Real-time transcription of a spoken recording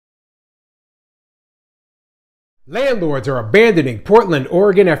Landlords are abandoning Portland,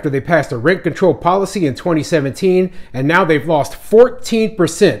 Oregon after they passed a rent control policy in 2017, and now they've lost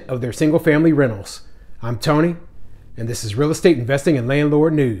 14% of their single-family rentals. I'm Tony, and this is Real Estate Investing and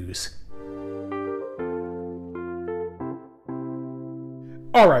Landlord News.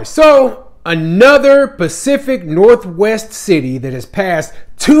 All right, so another Pacific Northwest city that has passed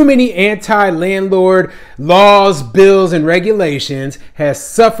too many anti-landlord laws, bills, and regulations has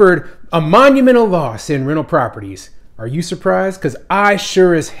suffered a monumental loss in rental properties. Are you surprised? Because I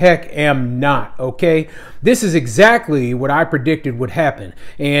sure as heck am not, okay? This is exactly what I predicted would happen.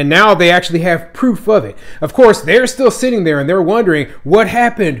 And now they actually have proof of it. Of course, they're still sitting there and they're wondering, what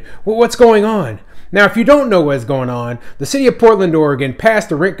happened? What's going on? Now, if you don't know what's going on, the city of Portland, Oregon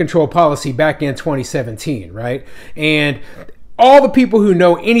passed a rent control policy back in 2017, right? And all the people who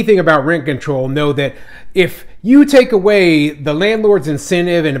know anything about rent control know that if you take away the landlord's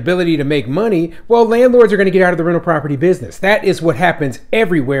incentive and ability to make money, well, landlords are going to get out of the rental property business. That is what happens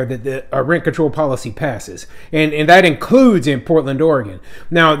everywhere that a rent control policy passes. And that includes in Portland, Oregon.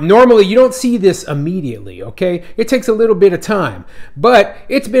 Now, normally you don't see this immediately, okay? It takes a little bit of time, but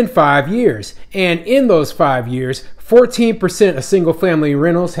it's been 5 years. And in those 5 years, 14% of single family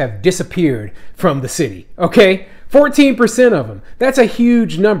rentals have disappeared from the city, okay? 14% of them. That's a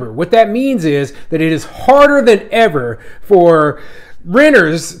huge number. What that means is that it is harder than ever for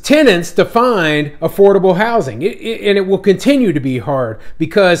renters, tenants to find affordable housing. And it will continue to be hard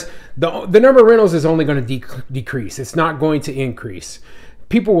because the number of rentals is only going to decrease. It's not going to increase.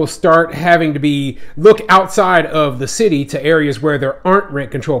 People will start having to look outside of the city to areas where there aren't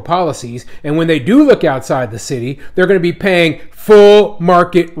rent control policies. And when they do look outside the city, they're going to be paying full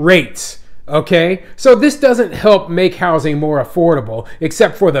market rates. Okay, so this doesn't help make housing more affordable,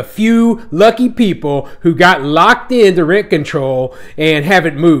 except for the few lucky people who got locked into rent control and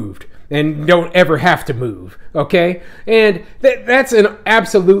haven't moved and don't ever have to move. Okay, and that's an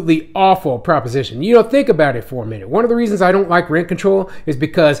absolutely awful proposition. You know, think about it for a minute. One of the reasons I don't like rent control is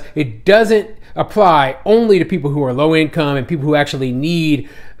because it doesn't apply only to people who are low income and people who actually need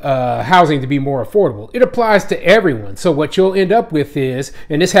housing to be more affordable. It applies to everyone. So what you'll end up with is,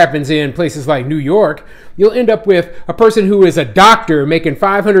 and this happens in places like New York, you'll end up with a person who is a doctor making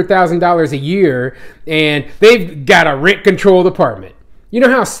 $500,000 a year and they've got a rent controlled apartment. You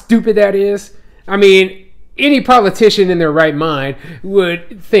know how stupid that is? I mean, any politician in their right mind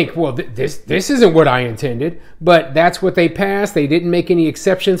would think, well, this isn't what I intended, but that's what they passed. They didn't make any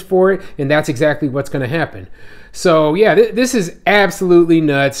exceptions for it, and that's exactly what's going to happen. So yeah, this is absolutely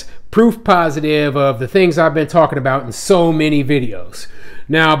nuts. Proof positive of the things I've been talking about in so many videos.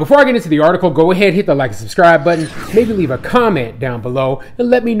 Now, before I get into the article, go ahead, hit the like and subscribe button, maybe leave a comment down below and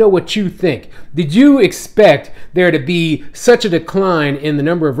let me know what you think. Did you expect there to be such a decline in the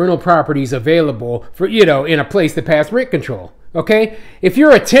number of rental properties available for, in a place that passed rent control? Okay, if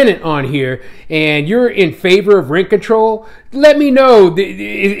you're a tenant on here and you're in favor of rent control, let me know.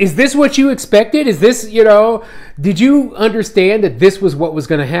 Is this what you expected? Is this, did you understand that this was what was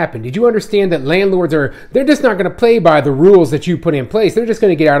going to happen? Did you understand that landlords they're just not going to play by the rules that you put in place? They're just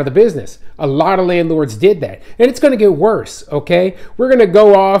going to get out of the business. A lot of landlords did that, and it's going to get worse, okay? We're going to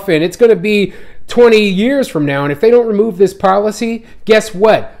go off and it's going to be 20 years from now, and if they don't remove this policy, guess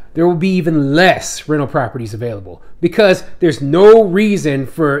what? There will be even less rental properties available because there's no reason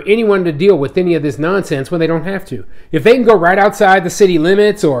for anyone to deal with any of this nonsense when they don't have to. If they can go right outside the city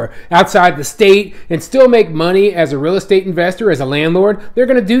limits or outside the state and still make money as a real estate investor, as a landlord, they're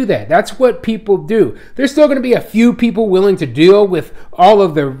going to do that. That's what people do. There's still going to be a few people willing to deal with all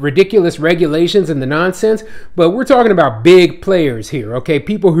of the ridiculous regulations and the nonsense, but we're talking about big players here, okay?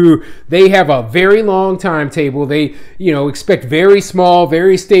 People who they have a very long timetable. They, expect very small,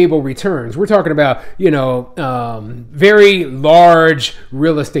 very stable returns. We're talking about, very large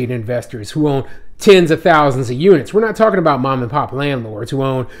real estate investors who own tens of thousands of units. We're not talking about mom and pop landlords who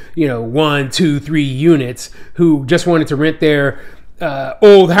own, 1, 2, 3 units who just wanted to rent their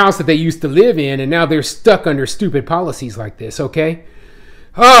old house that they used to live in, and now they're stuck under stupid policies like this, okay?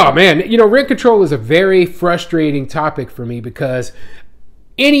 Oh, man, rent control is a very frustrating topic for me because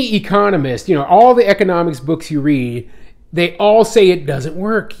any economist, all the economics books you read, they all say it doesn't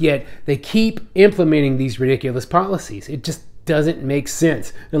work, yet they keep implementing these ridiculous policies. It just doesn't make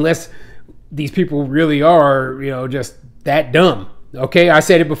sense unless these people really are, just that dumb. Okay, I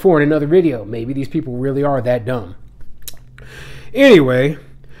said it before in another video. Maybe these people really are that dumb. Anyway,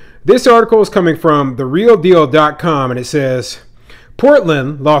 this article is coming from therealdeal.com and it says,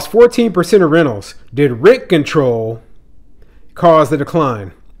 Portland lost 14% of rentals. Did rent control cause the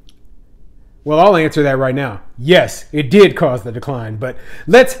decline? Well, I'll answer that right now. Yes, it did cause the decline, but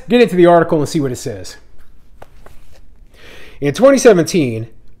let's get into the article and see what it says. In 2017,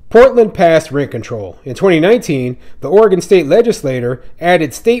 Portland passed rent control. In 2019, the Oregon State Legislature added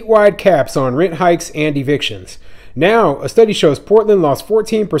statewide caps on rent hikes and evictions. Now, a study shows Portland lost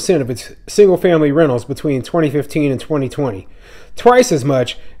 14% of its single-family rentals between 2015 and 2020, twice as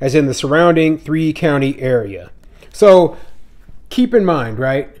much as in the surrounding three-county area. So, keep in mind,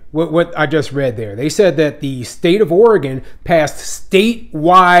 right, what I just read there. They said that the state of Oregon passed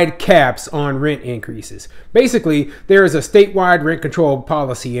statewide caps on rent increases. Basically, there is a statewide rent control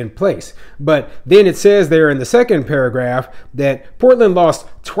policy in place. But then it says there in the second paragraph that Portland lost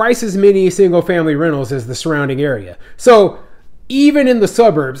twice as many single-family rentals as the surrounding area. So even in the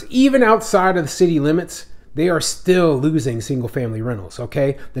suburbs, even outside of the city limits, they are still losing single-family rentals,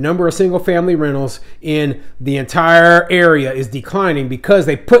 okay? The number of single-family rentals in the entire area is declining because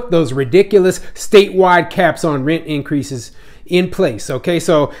they put those ridiculous statewide caps on rent increases in place, okay?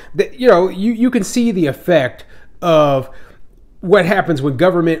 So, you can see the effect of what happens when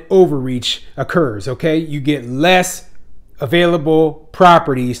government overreach occurs, okay? You get less available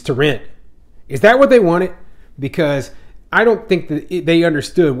properties to rent. Is that what they wanted? Because I don't think that they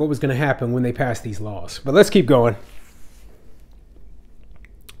understood what was going to happen when they passed these laws. But let's keep going.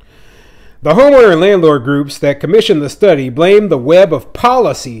 The homeowner and landlord groups that commissioned the study blamed the web of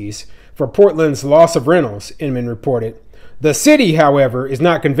policies for Portland's loss of rentals, Inman reported. The city, however, is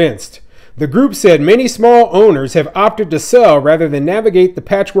not convinced. The group said many small owners have opted to sell rather than navigate the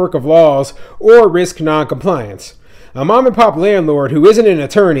patchwork of laws or risk noncompliance. A mom-and-pop landlord who isn't an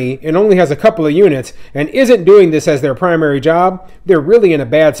attorney and only has a couple of units and isn't doing this as their primary job, they're really in a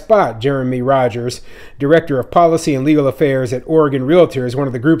bad spot, Jeremy Rogers, Director of Policy and Legal Affairs at Oregon Realtors, one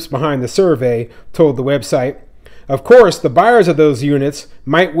of the groups behind the survey, told the website. Of course, the buyers of those units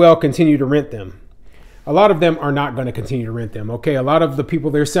might well continue to rent them. A lot of them are not going to continue to rent them, okay? A lot of the people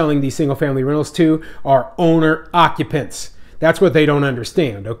they're selling these single-family rentals to are owner-occupants. That's what they don't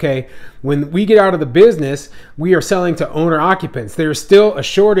understand, okay? When we get out of the business, we are selling to owner-occupants. There's still a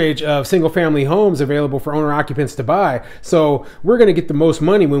shortage of single-family homes available for owner-occupants to buy. So we're going to get the most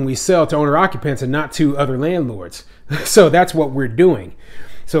money when we sell to owner-occupants and not to other landlords. So that's what we're doing.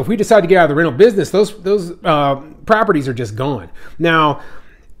 So if we decide to get out of the rental business, those properties are just gone. Now,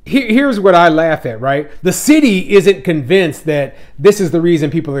 here's what I laugh at, right? The city isn't convinced that this is the reason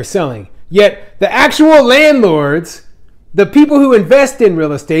people are selling. Yet the actual landlords, the people who invest in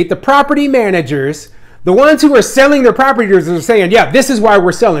real estate, the property managers, the ones who are selling their properties are saying, yeah, this is why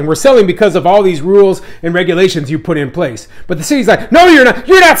we're selling. We're selling because of all these rules and regulations you put in place. But the city's like, no, you're not.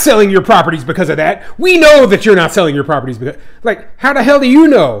 You're not selling your properties because of that. We know that you're not selling your properties because, like, how the hell do you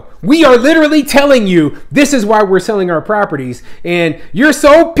know? We are literally telling you this is why we're selling our properties. And you're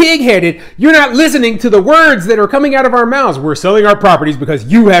so pig-headed, you're not listening to the words that are coming out of our mouths. We're selling our properties because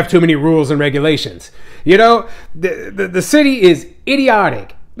you have too many rules and regulations. You know, the city is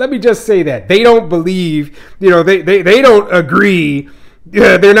idiotic. Let me just say that. They don't believe, they don't agree.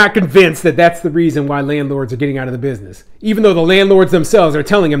 They're not convinced that that's the reason why landlords are getting out of the business. Even though the landlords themselves are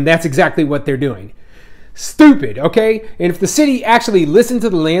telling them that's exactly what they're doing. Stupid, okay? And if the city actually listened to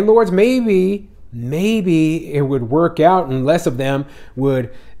the landlords, maybe it would work out and less of them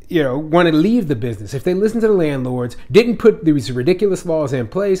would want to leave the business. If they listened to the landlords, didn't put these ridiculous laws in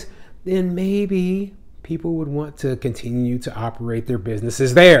place, then maybe people would want to continue to operate their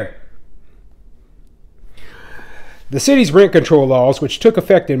businesses there. The city's rent control laws, which took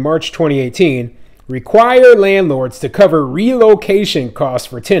effect in March 2018, require landlords to cover relocation costs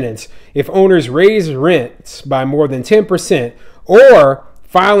for tenants if owners raise rents by more than 10% or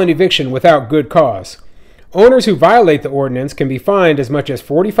file an eviction without good cause. Owners who violate the ordinance can be fined as much as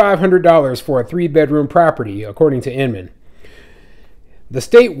 $4,500 for a 3-bedroom property, according to Inman. The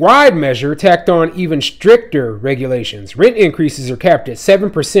statewide measure tacked on even stricter regulations. Rent increases are capped at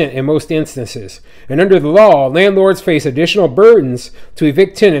 7% in most instances. And under the law, landlords face additional burdens to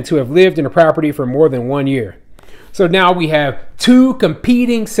evict tenants who have lived in a property for more than 1 year. So now we have two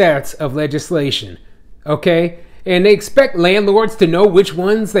competing sets of legislation, okay? And they expect landlords to know which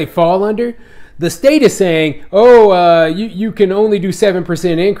ones they fall under. The state is saying, you can only do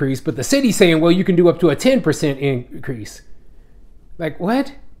 7% increase, but the city's saying, well, you can do up to a 10% increase. Like,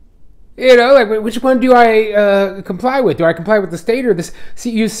 what? Which one do I comply with? Do I comply with the state or this?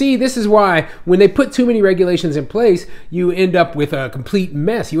 See, this is why when they put too many regulations in place, you end up with a complete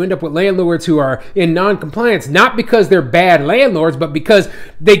mess. You end up with landlords who are in non-compliance, not because they're bad landlords, but because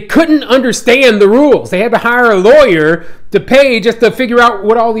they couldn't understand the rules. They had to hire a lawyer to pay just to figure out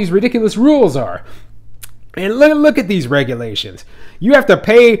what all these ridiculous rules are. And look at these regulations. You have to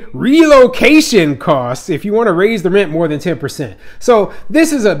pay relocation costs if you want to raise the rent more than 10%. So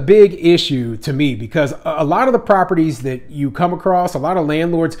this is a big issue to me because a lot of the properties that you come across, a lot of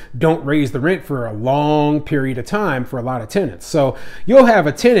landlords don't raise the rent for a long period of time for a lot of tenants. So you'll have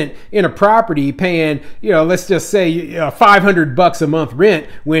a tenant in a property paying, let's just say $500 a month rent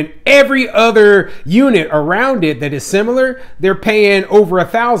when every other unit around it that is similar, they're paying over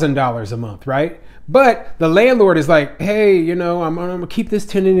 $1,000 a month, right? But the landlord is like, hey, I'm going to keep this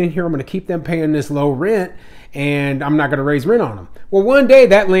tenant in here. I'm going to keep them paying this low rent and I'm not going to raise rent on them. Well, one day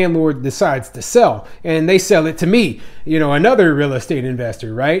that landlord decides to sell and they sell it to me, another real estate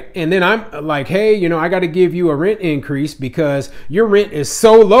investor, right? And then I'm like, hey, I got to give you a rent increase because your rent is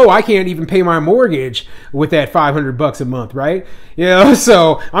so low. I can't even pay my mortgage with that $500 a month, right?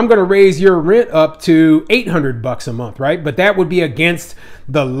 So I'm going to raise your rent up to $800 a month, right? But that would be against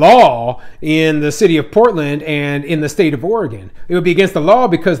the law in the city of Portland and in the state of Oregon. It would be against the law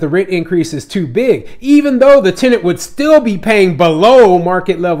because the rent increase is too big. Even though the tenant would still be paying below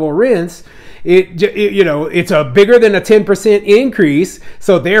market level rents, it's a bigger than a 10% increase.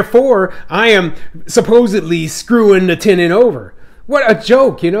 So therefore, I am supposedly screwing the tenant over. What a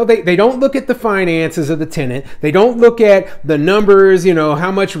joke, they don't look at the finances of the tenant. They don't look at the numbers,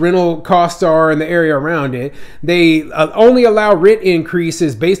 how much rental costs are in the area around it. They only allow rent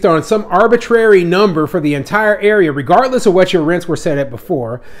increases based on some arbitrary number for the entire area, regardless of what your rents were set at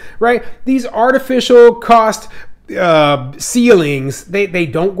before, right? These artificial cost ceilings, they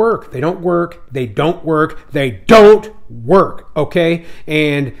don't work. They don't work. They don't work. They don't work, okay?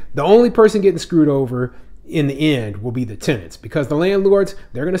 And the only person getting screwed over in the end will be the tenants because the landlords,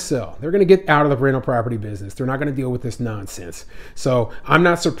 they're going to sell. They're going to get out of the rental property business. They're not going to deal with this nonsense. So I'm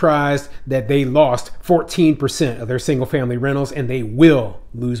not surprised that they lost 14% of their single family rentals and they will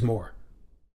lose more.